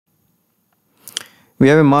We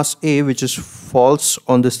have a mass A which is false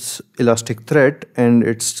on this elastic thread and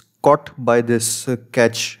it's caught by this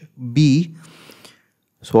catch B.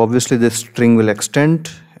 So obviously this string will extend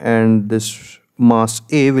and this mass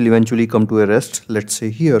A will eventually come to a rest, let's say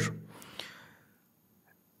here.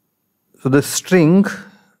 So the string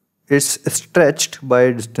is stretched by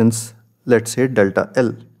a distance, let's say delta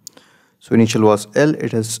L. So initial was L,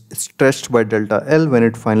 it is stretched by delta L when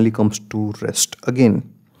it finally comes to rest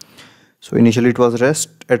again. So initially it was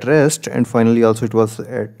at rest and finally also it was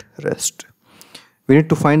at rest. We need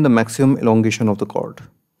to find the maximum elongation of the chord.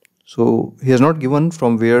 So he has not given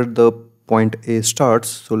from where the point A starts.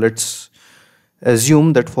 So let's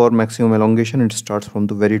assume that for maximum elongation it starts from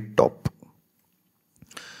the very top.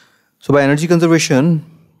 So by energy conservation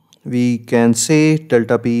we can say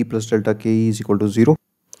delta P plus delta K is equal to 0.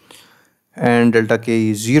 And delta K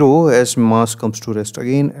is 0 as mass comes to rest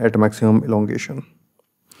again at maximum elongation.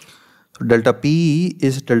 So delta P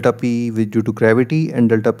is delta P due to gravity and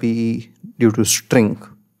delta P due to string.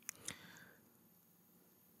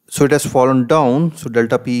 So it has fallen down, so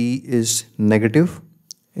delta P is negative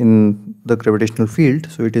in the gravitational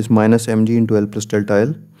field, so it is minus mg into L plus delta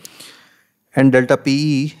L. And delta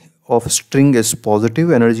P of string is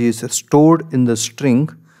positive, energy is stored in the string,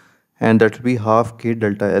 and that will be half k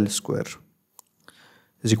delta L square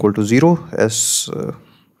is equal to 0 as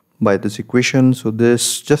by this equation. So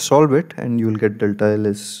this, just solve it and you will get delta L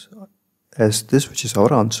as this, which is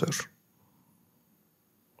our answer.